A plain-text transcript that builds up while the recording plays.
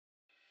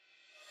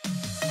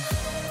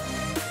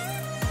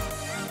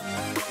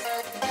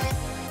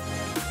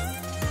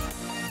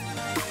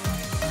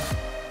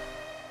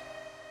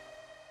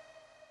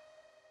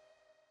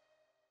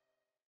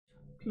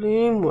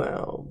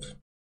Gloomwood.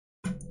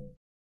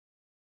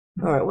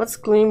 Alright, what's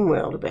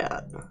Gloomwood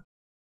about?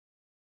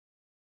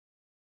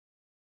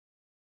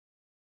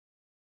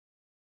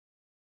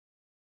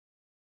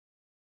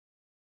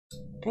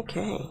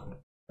 Okay,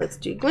 let's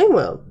do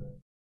Gloomwood.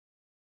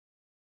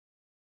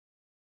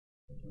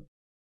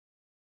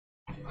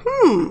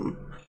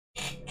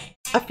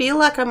 I feel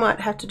like I might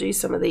have to do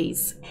some of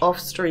these off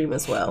stream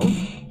as well.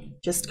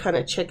 Just kind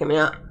of check them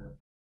out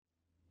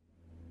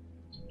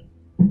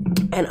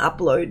and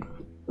upload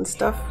and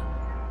stuff,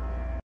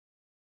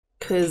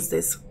 because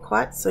there's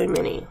quite so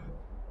many.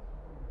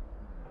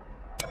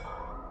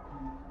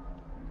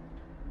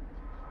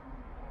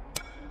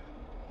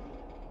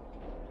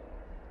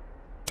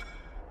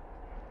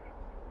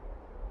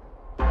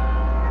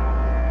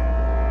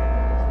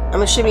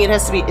 I'm assuming it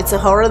has to be, it's a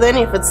horror then,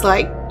 if it's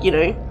like, you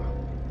know.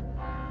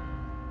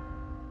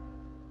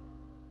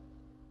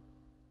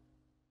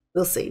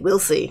 We'll see, we'll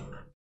see.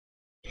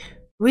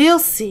 We'll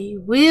see,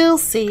 we'll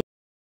see.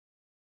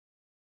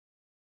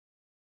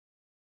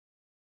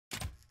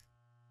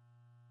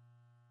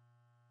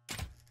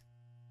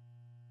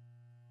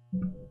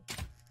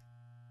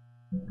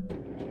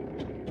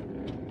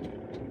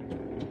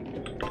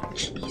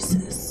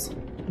 Jesus.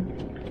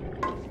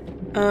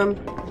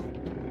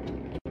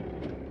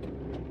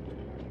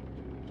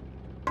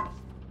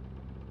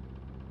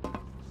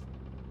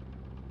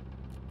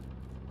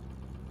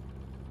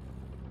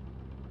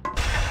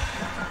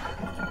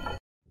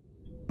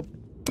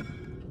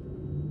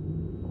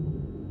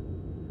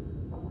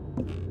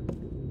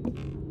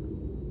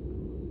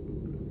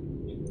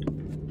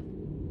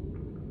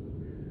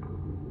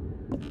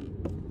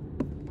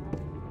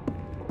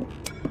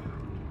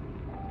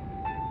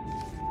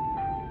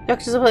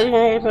 Doctors are playing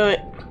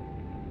it.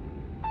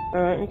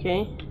 Alright,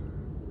 okay.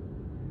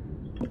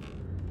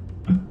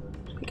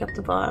 Pick up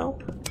the vial.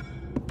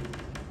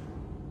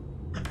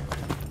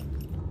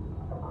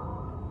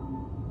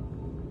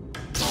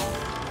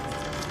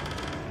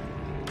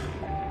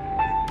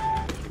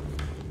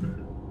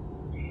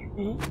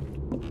 Okay.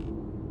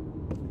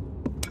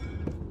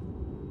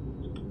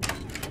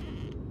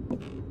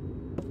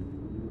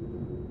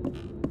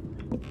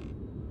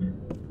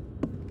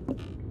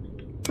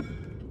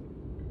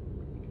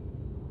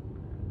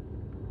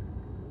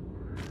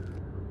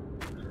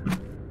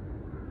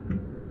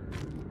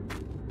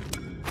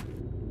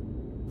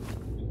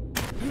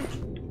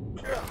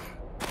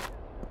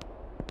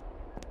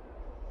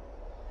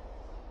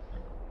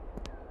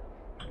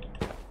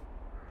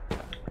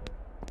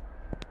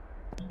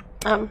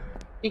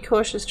 Be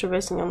cautious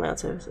traversing unmanned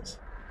surfaces.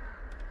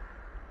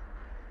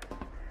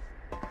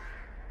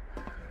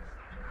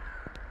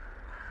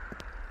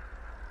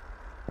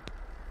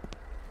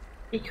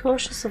 Be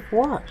cautious of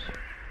what?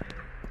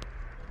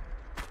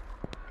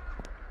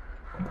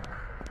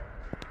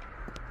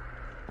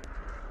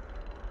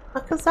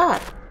 What is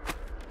that?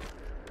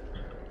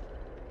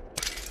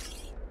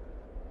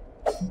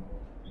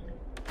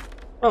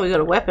 Oh, we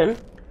got a weapon.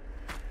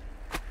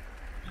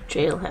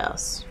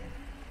 Jailhouse.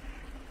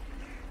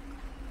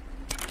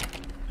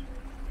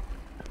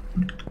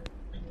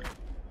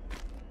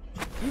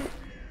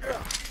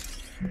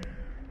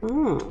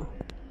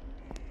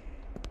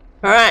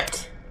 All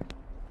right.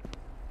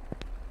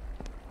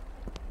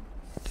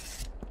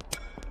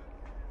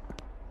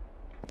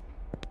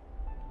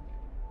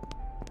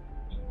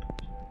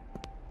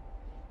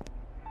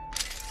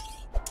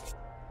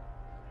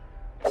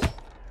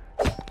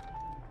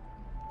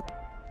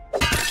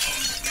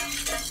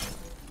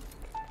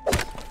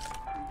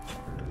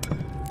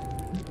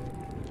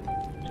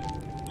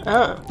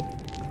 Oh.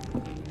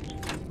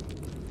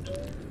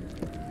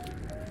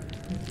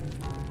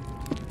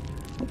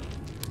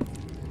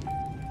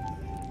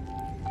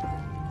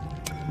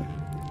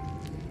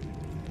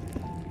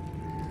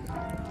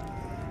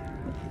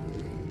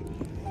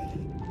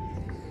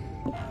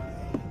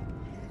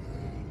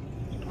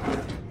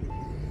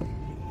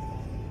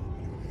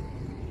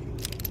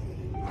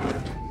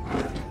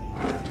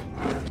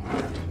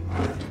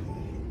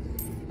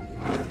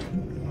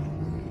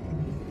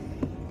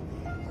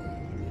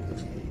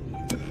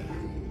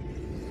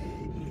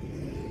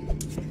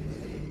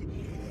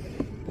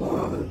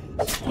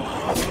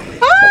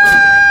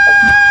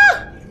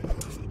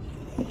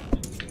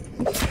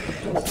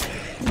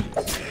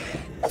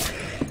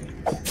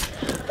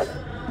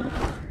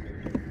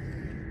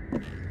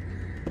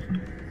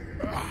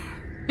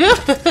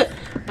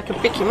 I can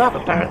pick him up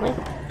apparently.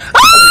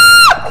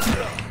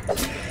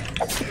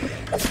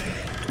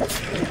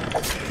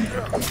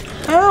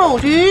 Ow,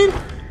 dude!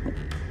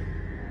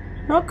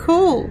 Not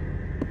cool.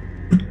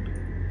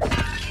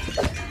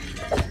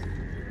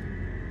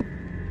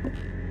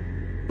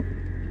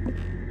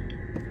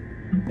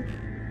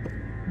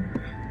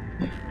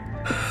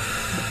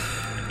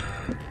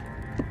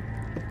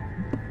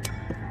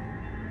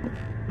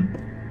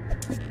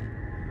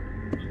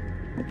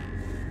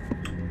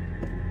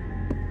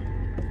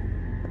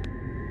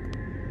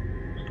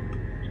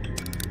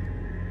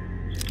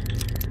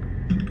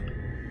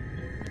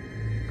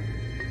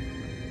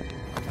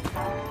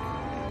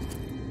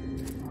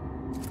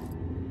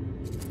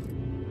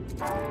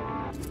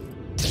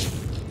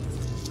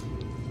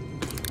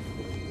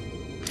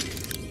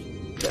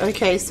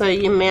 Okay, so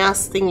your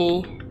mouse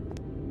thingy.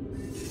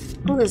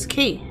 Oh, there's a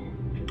key.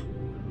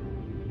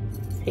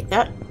 Take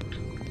that.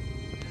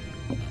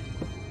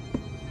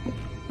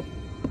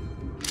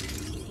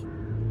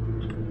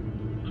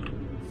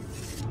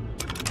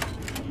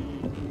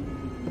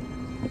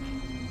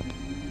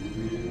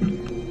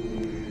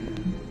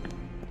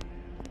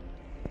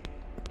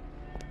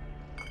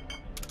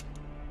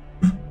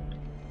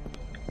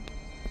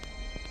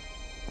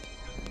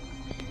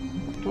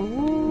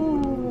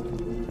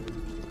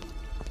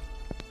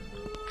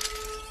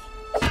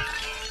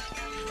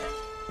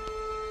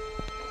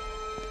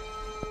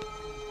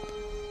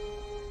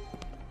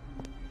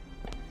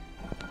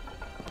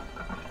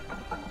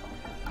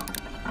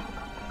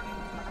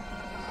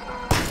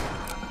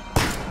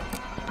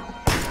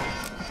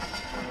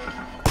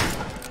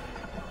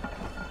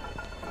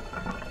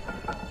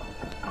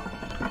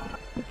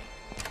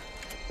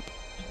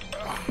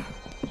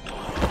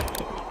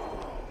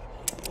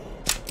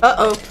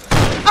 Uh-oh.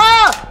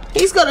 Ah!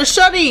 He's got a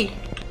shotty!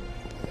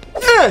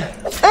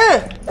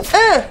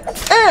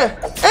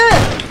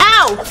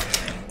 Ow!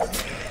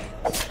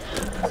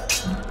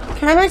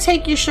 Can I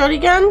take your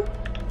shotty gun?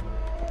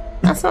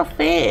 That's not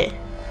fair.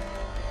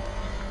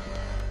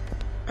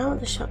 I want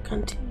the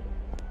shotgun too.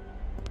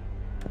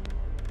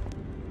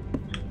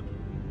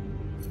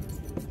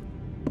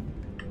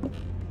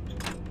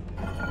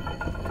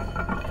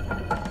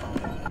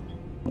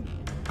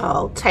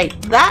 I'll take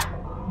that.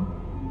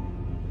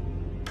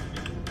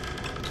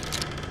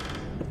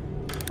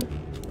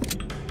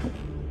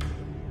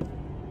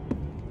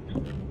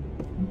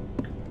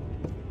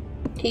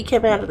 He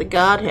came out of the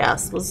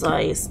guardhouse, was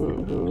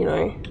𝗖𝗢𝗡𝗘𝗡𝗧, you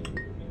know.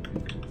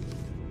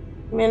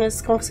 Man,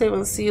 it's conversation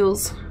with the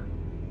seals.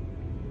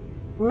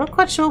 I'm not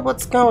quite sure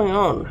what's going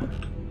on.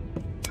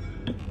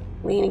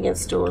 Lean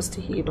against doors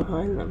to hear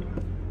behind them.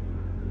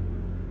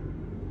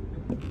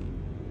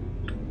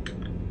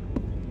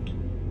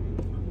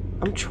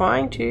 I'm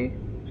trying to.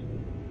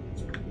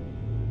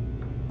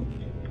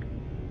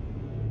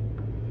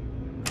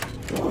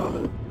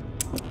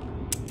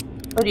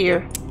 Oh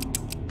dear.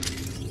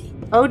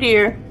 Oh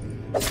dear.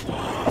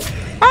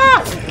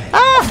 Ah!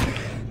 Ah!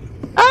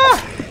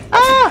 Ah!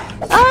 Ah!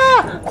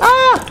 Ah!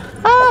 Ah!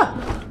 Ah!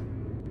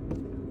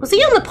 Was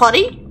he on the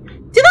potty?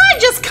 Did I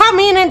just come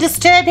in and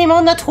disturb him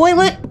on the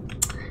toilet?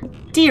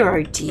 Dear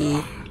oh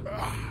dear.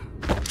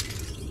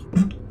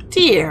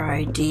 Dear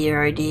oh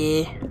dear oh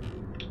dear.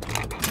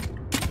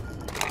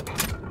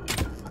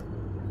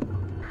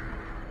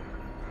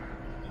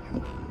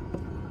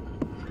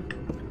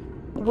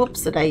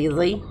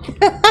 Whoops-a-daisy.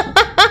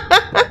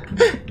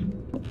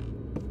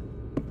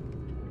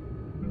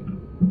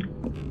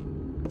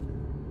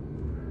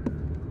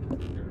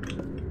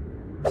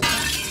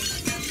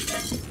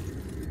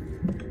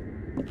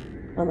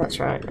 Oh, that's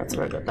right. That's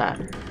where I got that.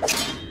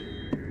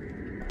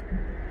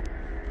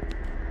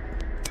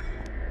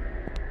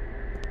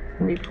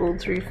 We pulled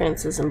through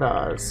fences and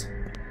bars.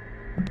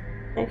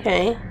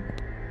 Okay.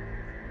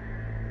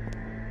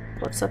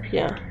 What's up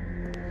here?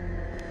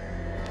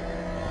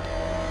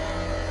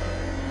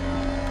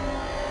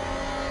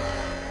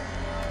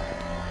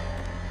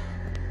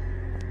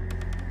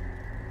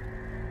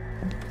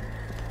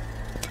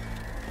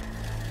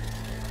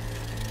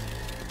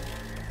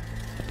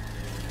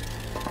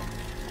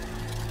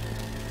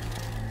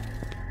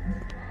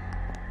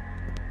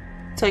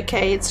 It's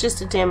okay, it's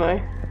just a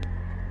demo.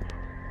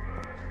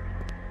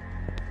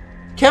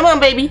 Come on,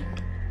 baby.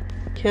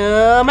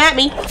 Come at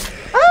me.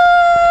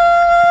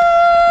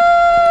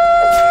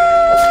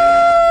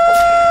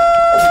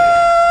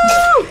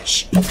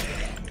 Ouch!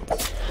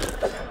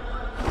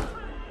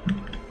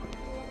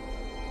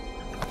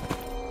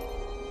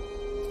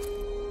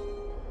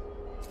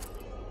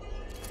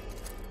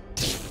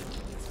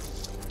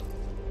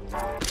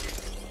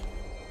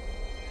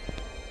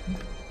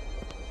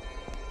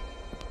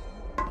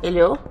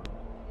 Hello?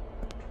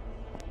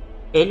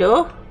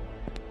 Hello?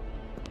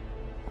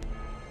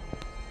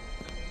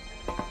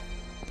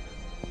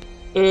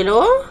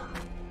 Hello?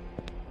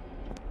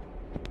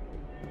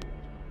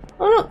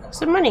 Oh look,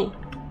 some money.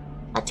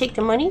 I'll take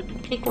the money.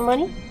 Take the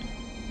money.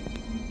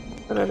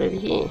 Put it over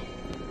here.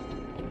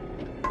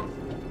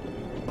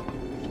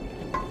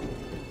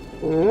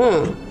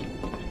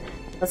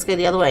 Let's go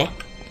the other way.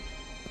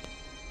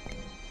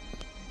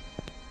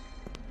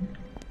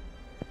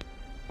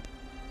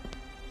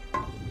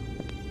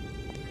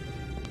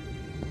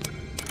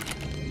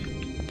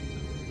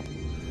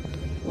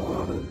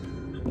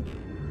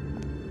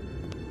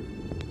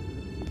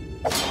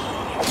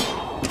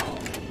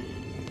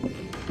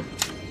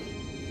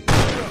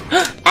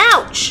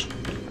 Ouch!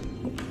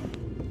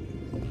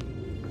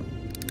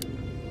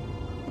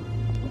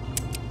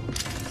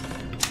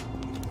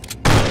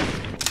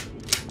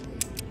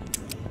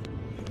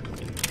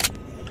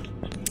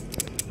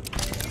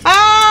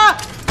 Ah!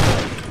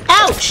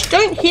 Ouch!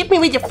 Don't hit me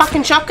with your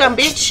fucking shotgun,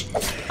 bitch!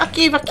 Fuck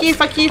you, fuck you,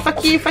 fuck you,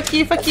 fuck you, fuck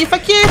you, fuck you,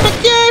 fuck you,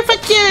 fuck you,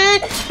 fuck you,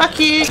 fuck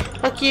you,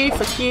 fuck you,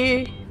 fuck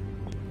you.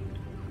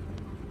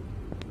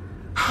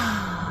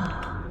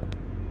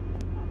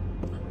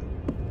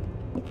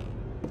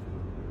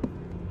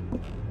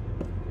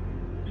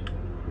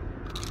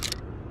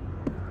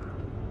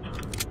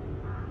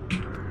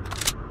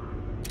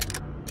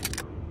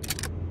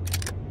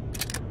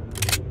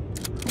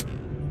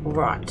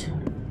 Right.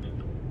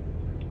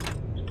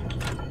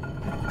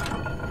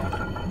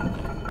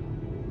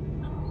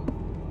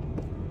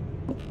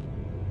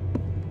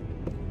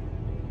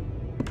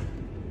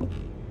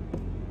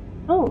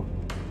 Oh,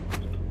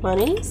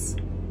 monies?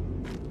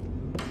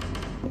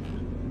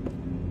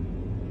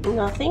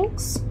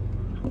 Nothings?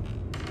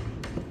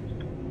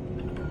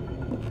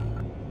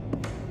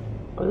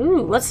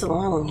 Ooh, what's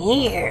along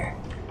here?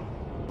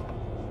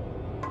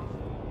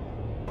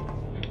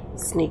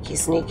 Sneaky,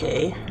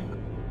 sneaky.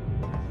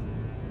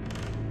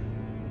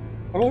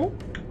 Anything?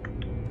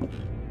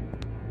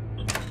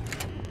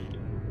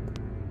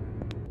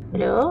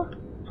 Hello?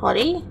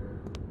 Hottie?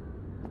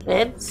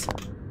 Beds?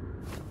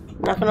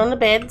 Nothing on the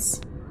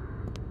beds.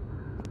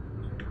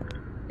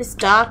 This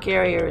dark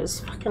area is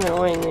fucking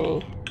annoying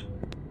me.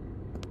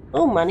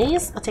 Oh,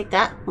 monies. I'll take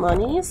that.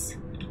 Monies.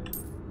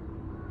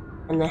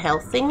 And the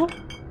health thing.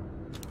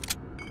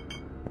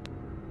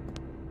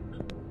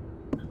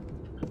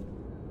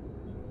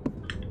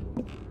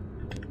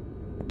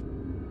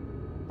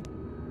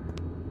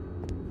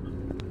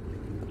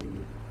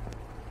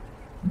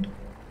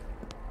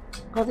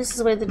 Oh, this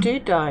is where the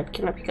dude died.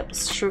 Can I pick up the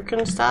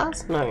shuriken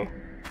stars? No.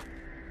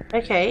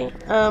 Okay,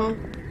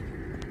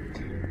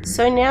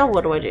 so now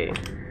what do I do?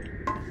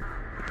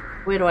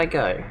 Where do I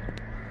go?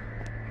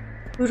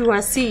 Who do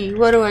I see?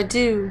 What do I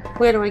do?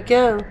 Where do I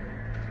go?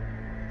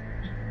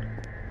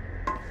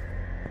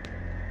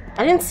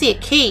 I didn't see a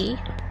key.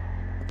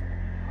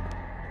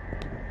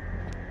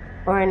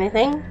 Or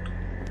anything.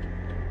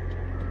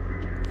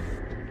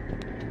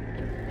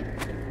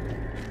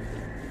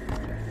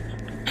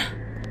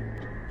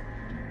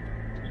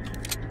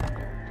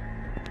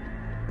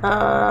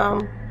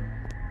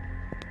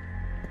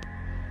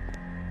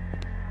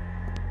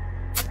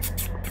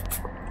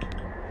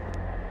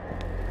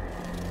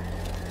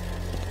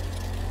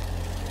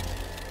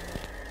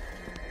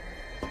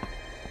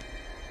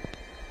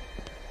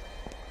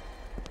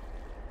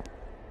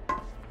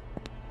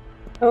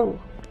 Oh,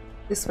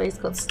 this way's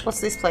got... What's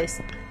this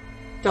place?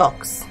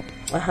 Docks.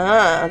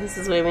 Aha, this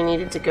is where we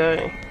needed to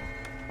go.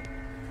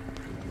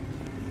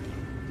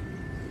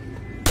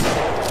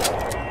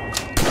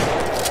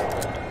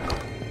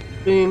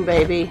 Boom,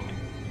 baby.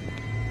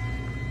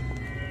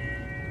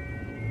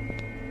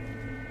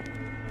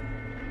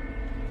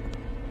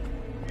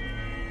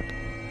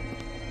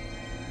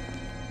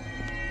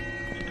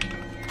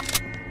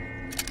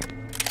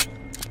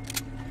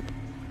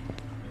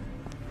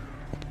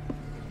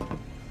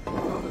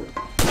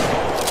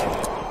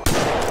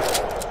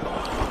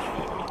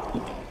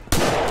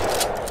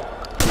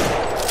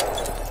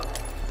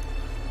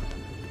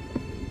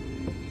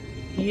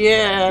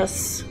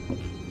 Yes.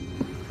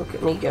 Look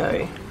at me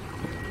go.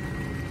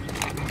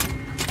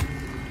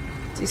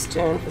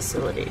 Cistern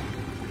facility.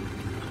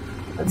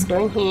 Let's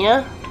go in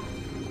here.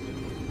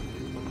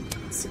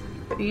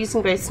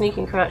 Using both sneak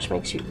and crouch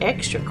makes you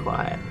extra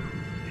quiet.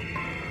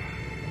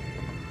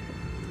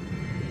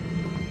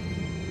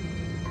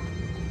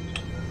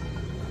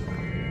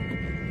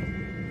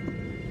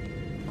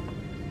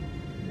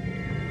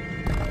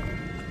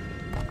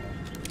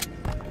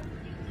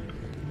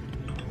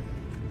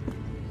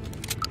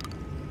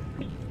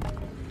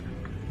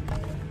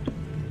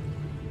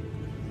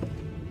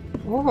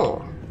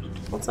 Oh,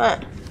 what's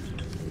that?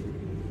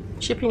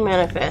 Shipping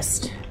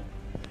manifest.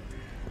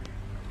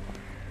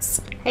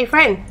 Hey,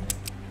 friend.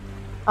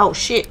 Oh,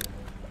 shit.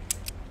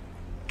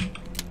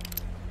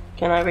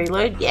 Can I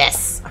reload?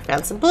 Yes, I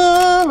found some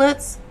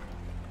bullets.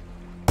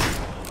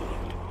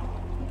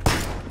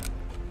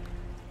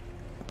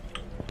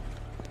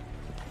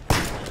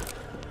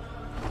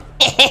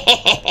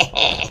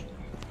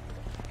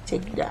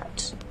 Take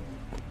that.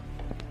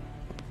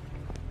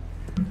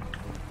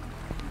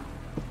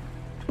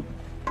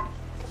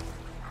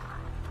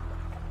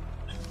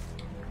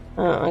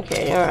 Oh,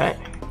 okay, alright.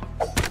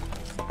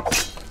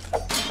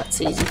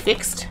 That's easy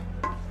fixed.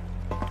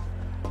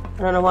 I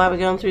don't know why we're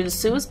going through the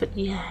sewers, but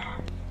yeah.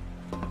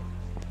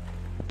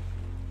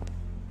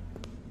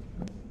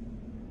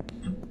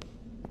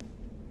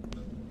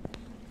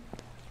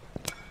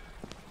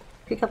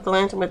 Pick up the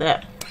lantern with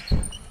that.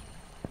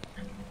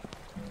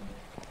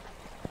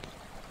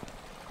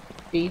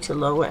 B to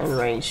lower and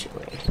range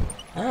rate.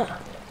 Ah.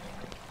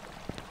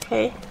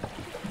 Okay.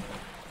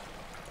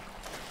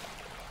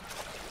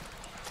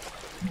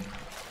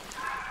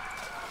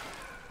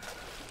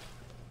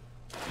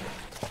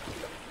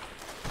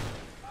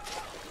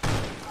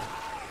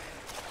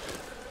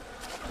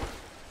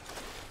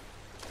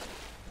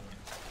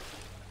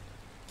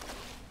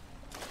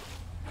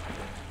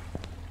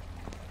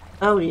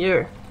 Oh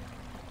dear.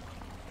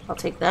 I'll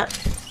take that.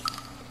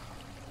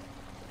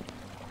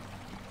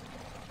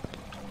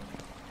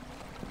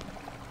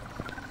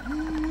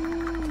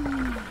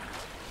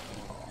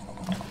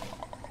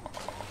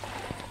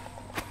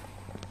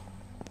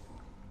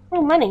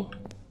 Oh, money.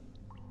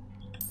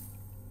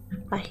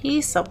 I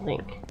hear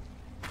something.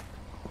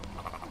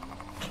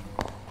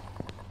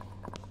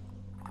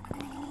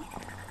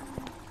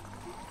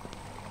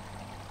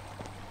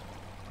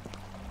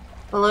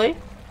 Hello?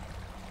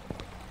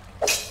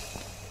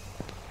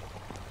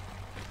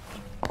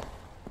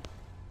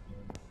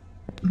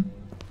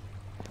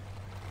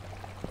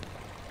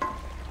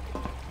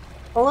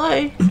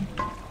 Hello?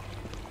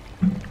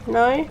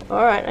 No?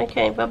 Alright,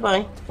 okay,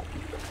 bye-bye.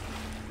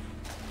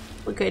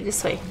 We'll go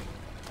this way.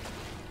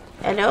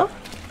 Hello?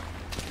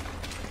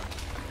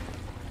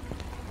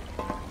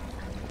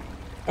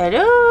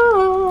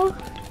 Hello?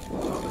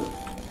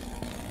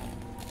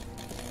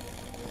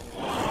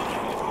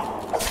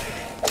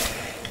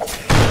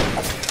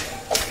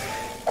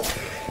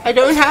 I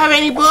don't have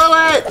any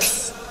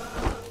bullets!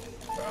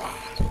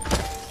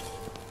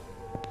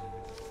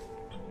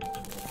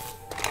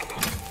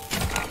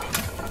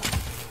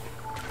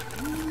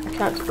 I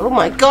can't. Oh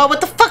my god,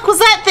 what the fuck was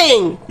that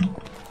thing?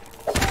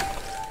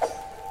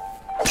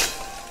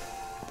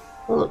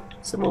 Oh, look,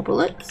 some more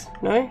bullets?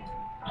 No?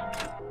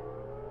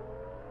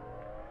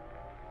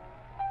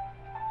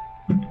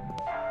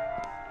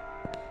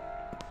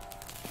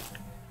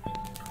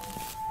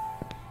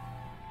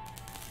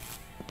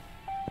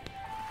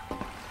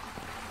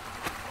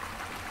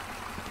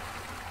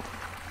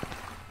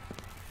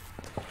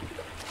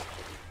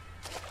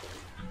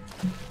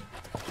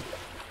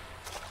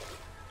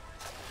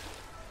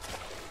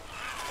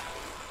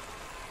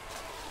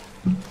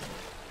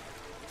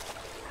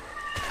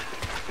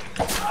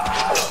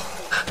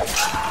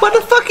 What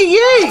the fuck are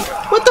you?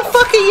 What the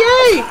fuck are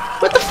you?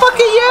 What the fuck are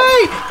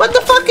you? What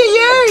the fuck are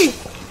you?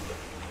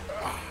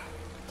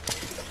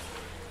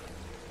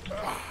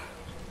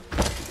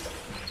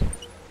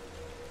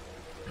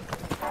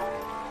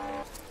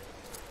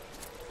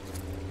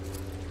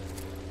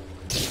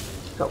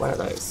 Got one of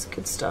those.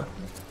 Good stuff.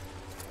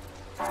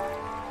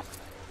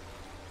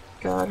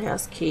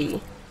 Guardhouse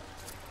key.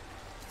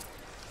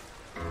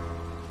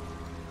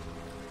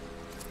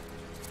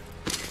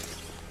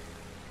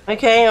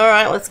 Okay,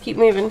 alright, let's keep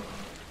moving.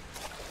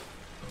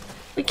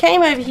 We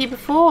came over here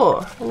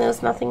before, and there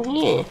was nothing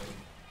here.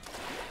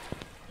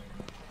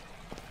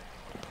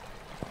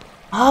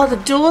 Oh, the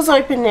door's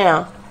open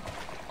now.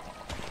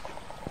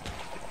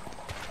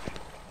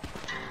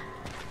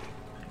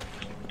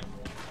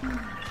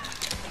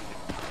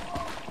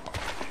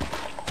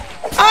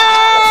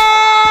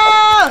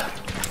 Ah!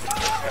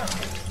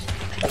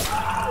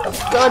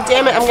 God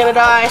damn it, I'm gonna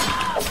die.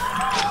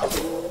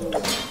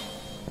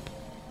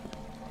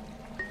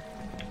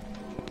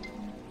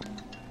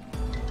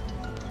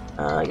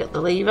 I got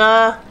the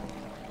lever.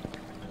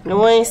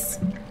 Nice.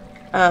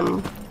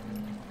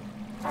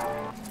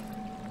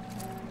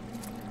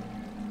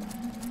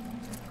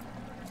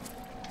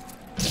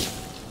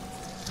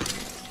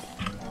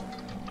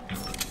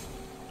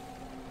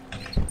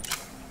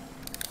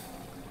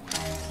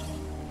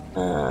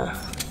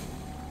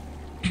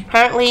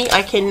 Apparently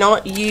I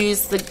cannot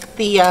use the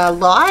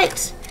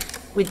light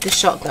with the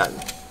shotgun.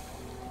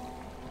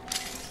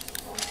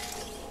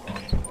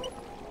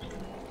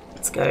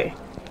 Let's go.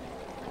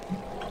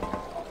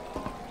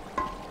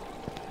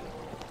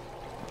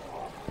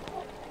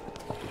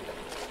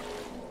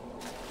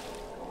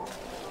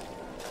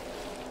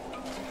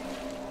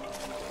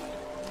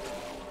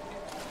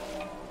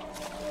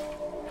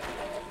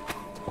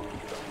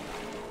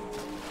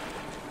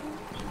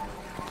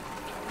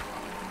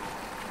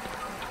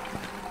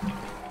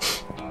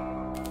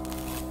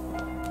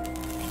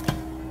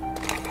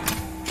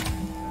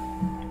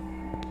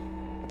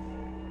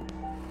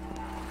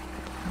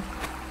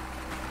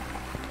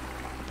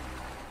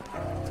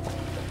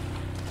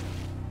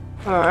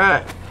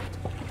 Alright.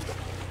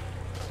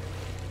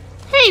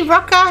 Hey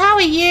Rocker, how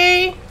are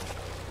you?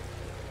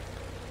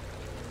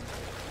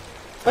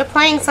 We're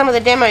playing some of the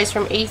demos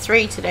from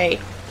E3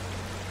 today.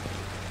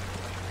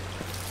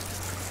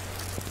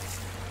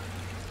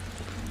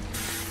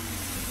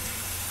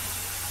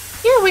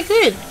 Yeah, we're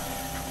good.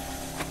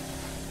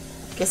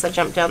 Guess I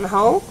jumped down the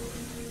hole.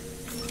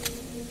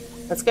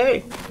 Let's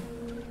go.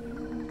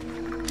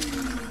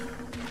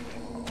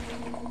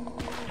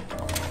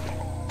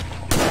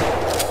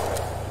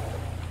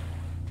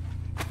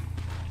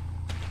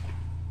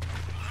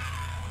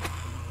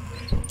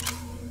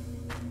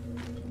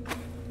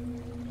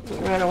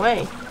 Ran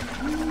away.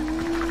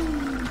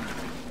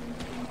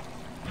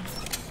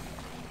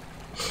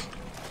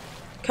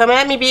 Come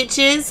at me,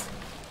 bitches.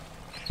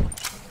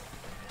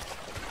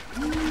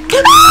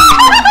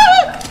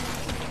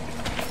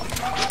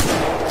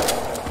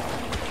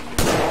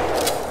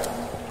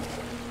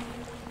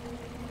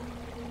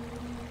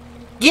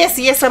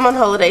 Yes, I'm on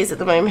holidays at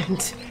the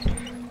moment.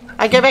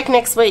 I go back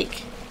next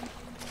week.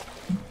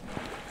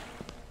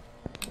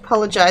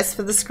 Apologise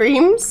for the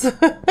screams.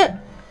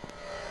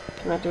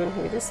 Can I do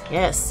anything with this?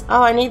 Yes.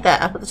 Oh, I need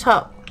that up at the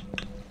top.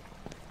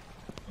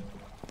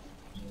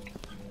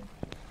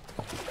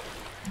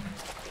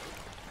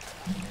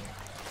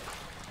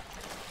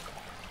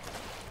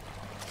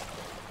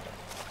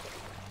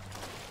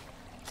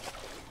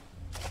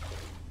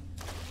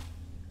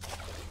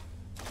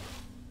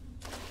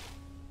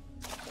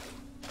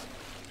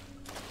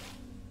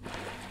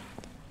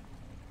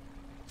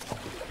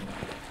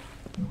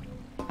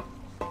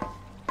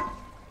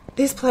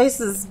 This place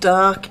is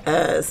dark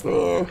as,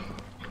 man.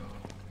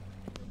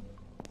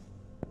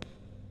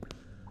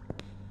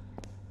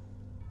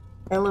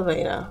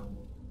 Elevator.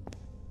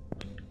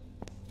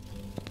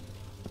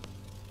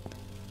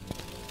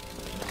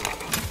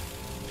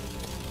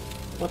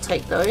 We'll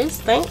take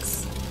those,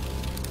 thanks.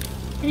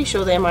 Pretty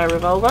sure they're my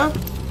revolver.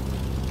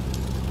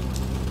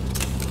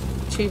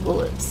 2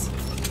 bullets.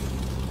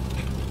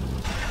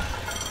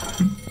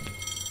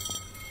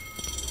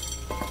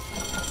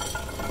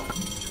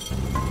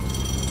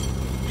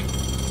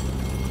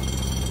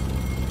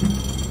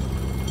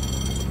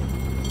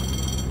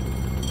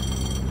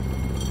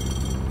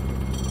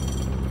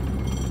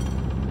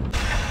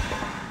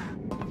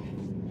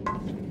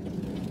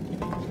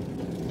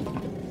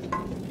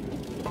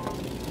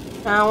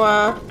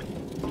 Power.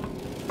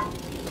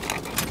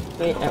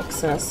 Great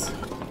access.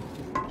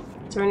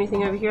 Is there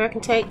anything over here I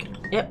can take?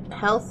 Yep,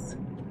 health.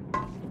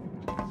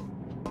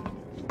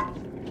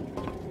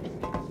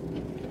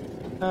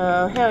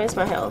 How is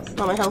my health?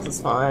 Oh, my health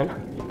is fine.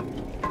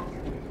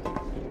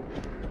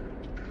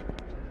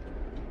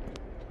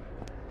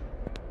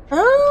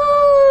 Oh!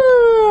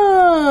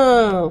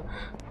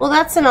 Well,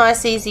 that's a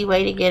nice, easy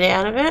way to get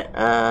out of it.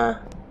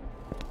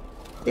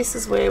 This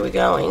is where we're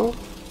going.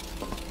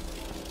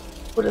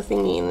 Put a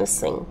thingy in this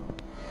thing.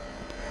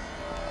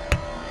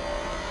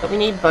 But we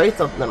need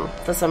both of them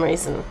for some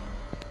reason.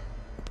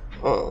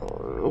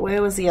 Oh,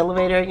 where was the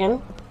elevator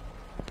again?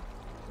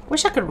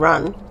 Wish I could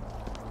run.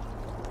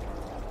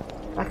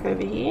 Back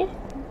over here.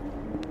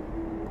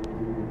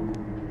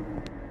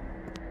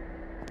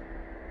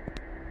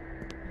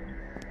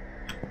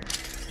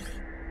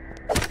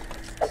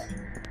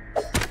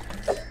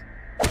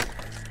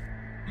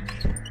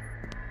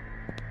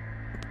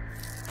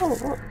 Oh,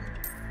 what?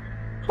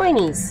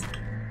 20s.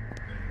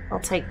 I'll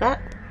take that.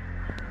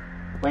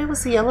 Where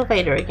was the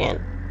elevator again?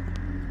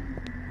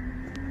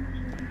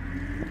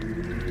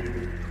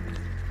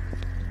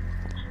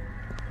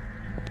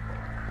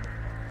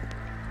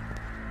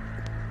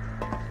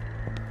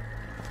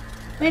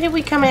 Where did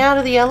we come out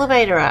of the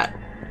elevator at?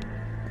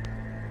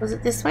 Was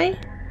it this way?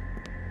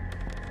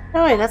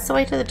 No, that's the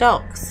way to the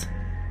docks.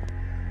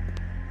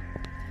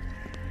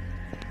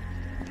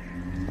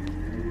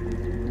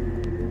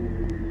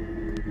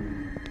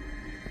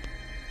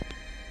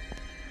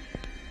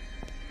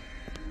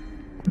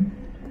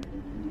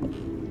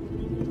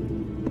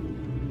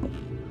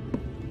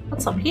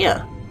 What's up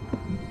here?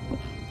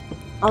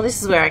 Oh,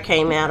 this is where I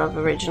came out of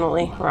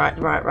originally. Right.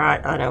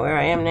 I know where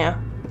I am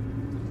now.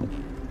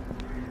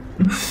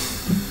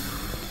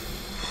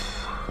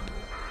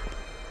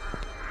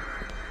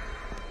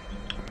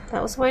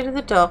 That was the way to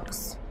the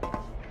docks.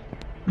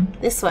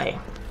 This way.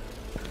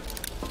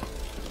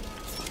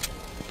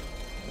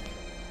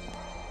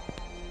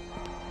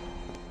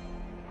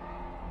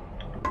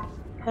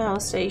 Power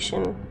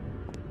station.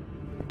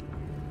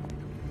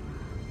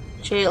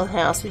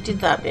 Jailhouse. We did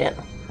that bit.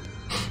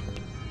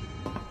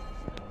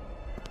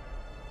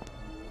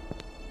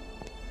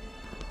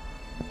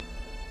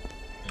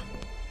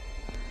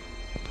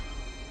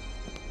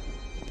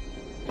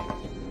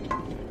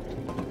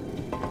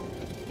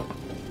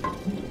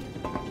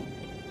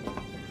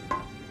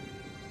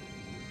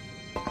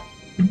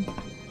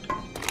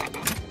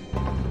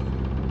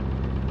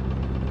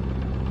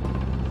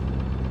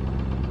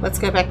 Let's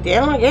go back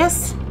down, I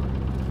guess.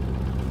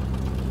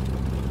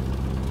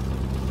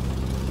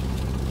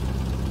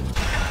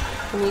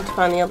 We need to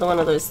find the other one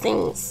of those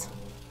things.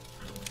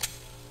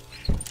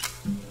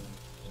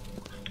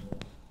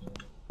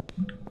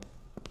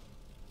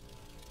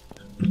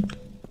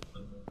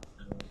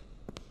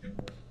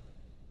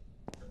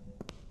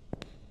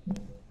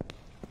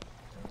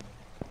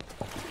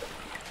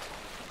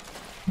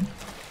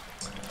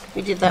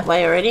 We did that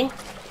way already.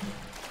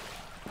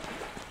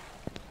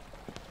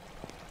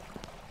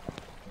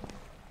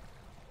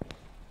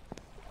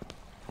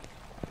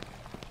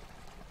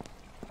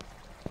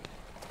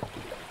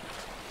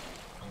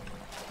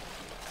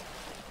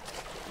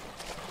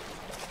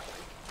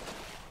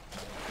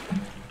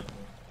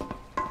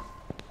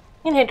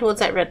 And head towards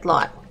that red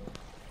light.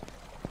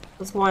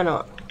 Because why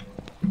not?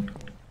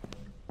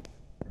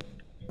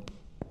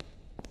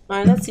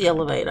 No, that's the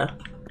elevator.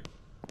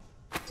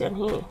 Down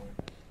here.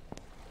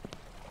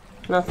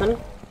 Nothing.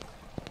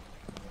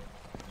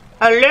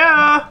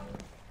 Hello?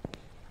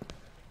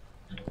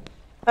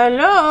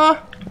 Hello?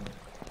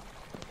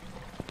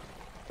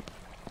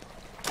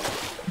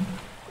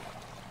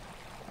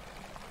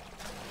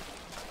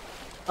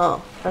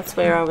 Oh, that's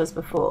where I was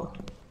before.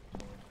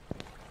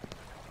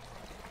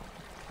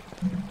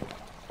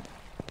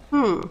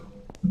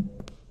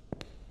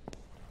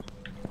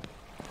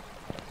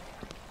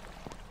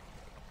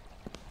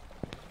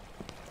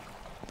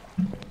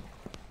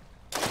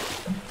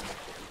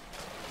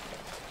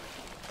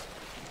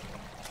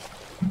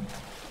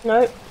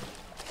 Nope.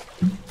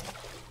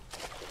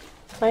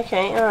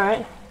 Okay,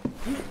 alright.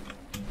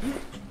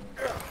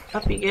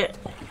 Up you get.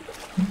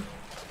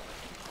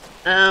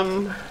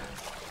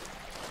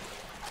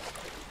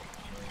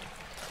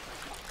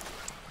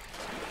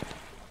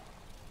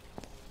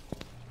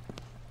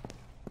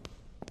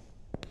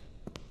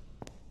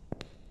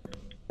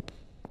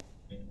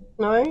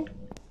 No?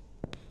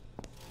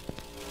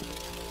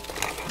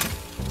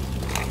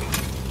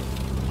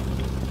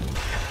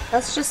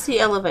 That's just the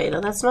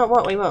elevator. That's not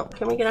what we want.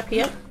 Can we get up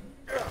here?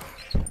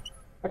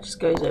 I That just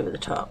goes over the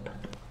top.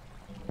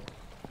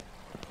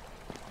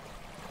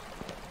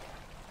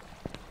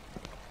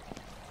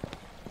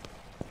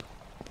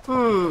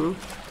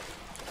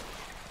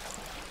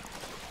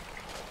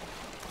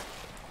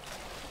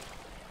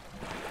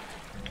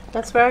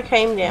 That's where I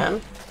came down.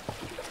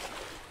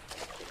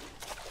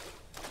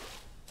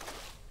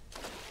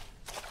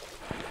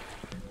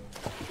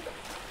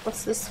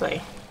 What's this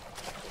way?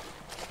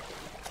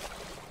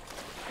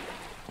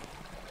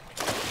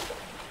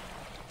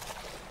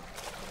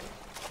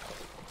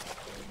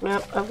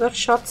 Nope, I've got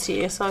shots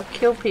here, so I've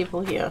killed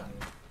people here.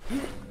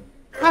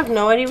 I have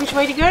no idea which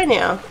way to go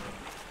now.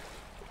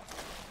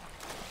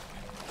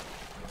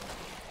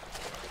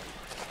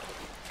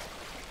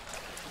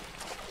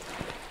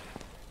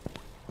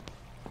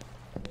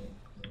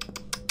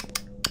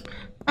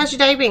 How's your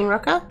day been,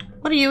 Rocker?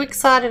 What are you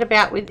excited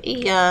about with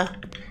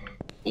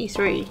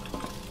E3?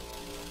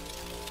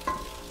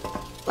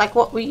 Like,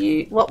 what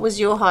was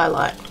your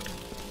highlight?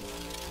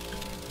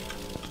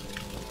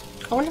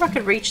 I wonder if I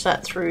could reach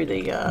that through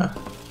the,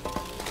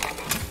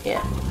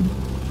 yeah.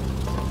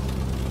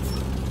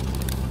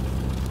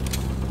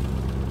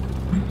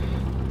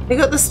 We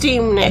got the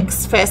Steam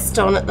Next Fest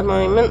on at the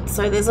moment,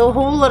 so there's a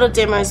whole lot of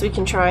demos we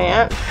can try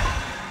out.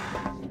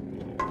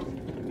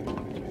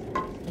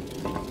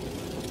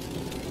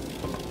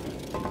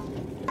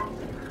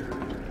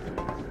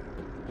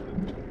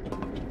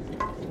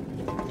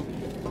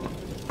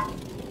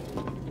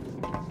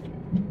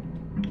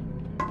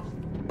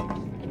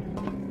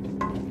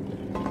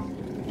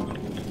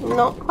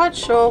 Not quite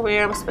sure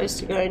where I'm supposed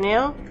to go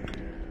now.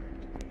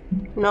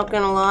 Not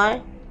gonna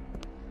lie.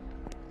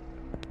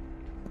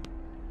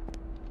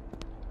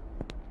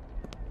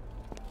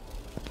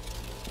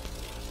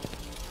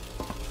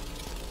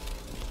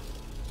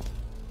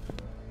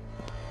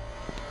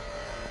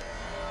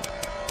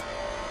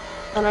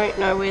 I don't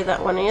know where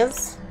that one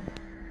is.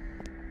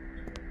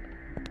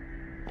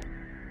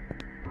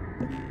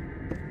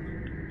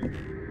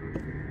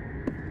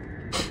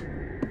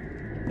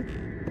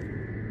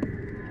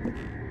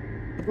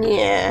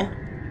 Yeah.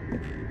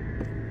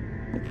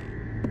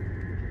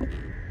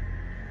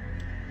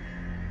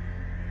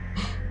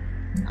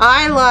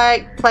 I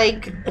like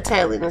Plague a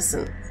Tale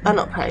Innocent.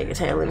 Not Plague a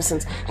Tale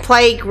Innocence.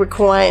 Plague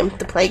Requiem.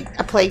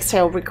 A Plague's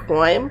Tale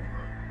Requiem.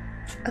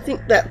 I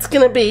think that's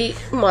gonna be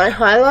my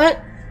highlight.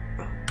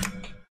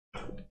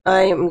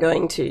 I am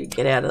going to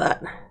get out of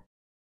that.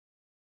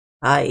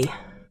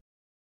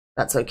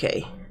 That's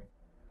okay.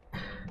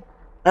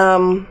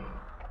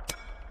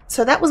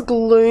 So that was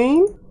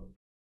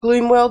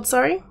Gloomworld,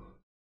 sorry.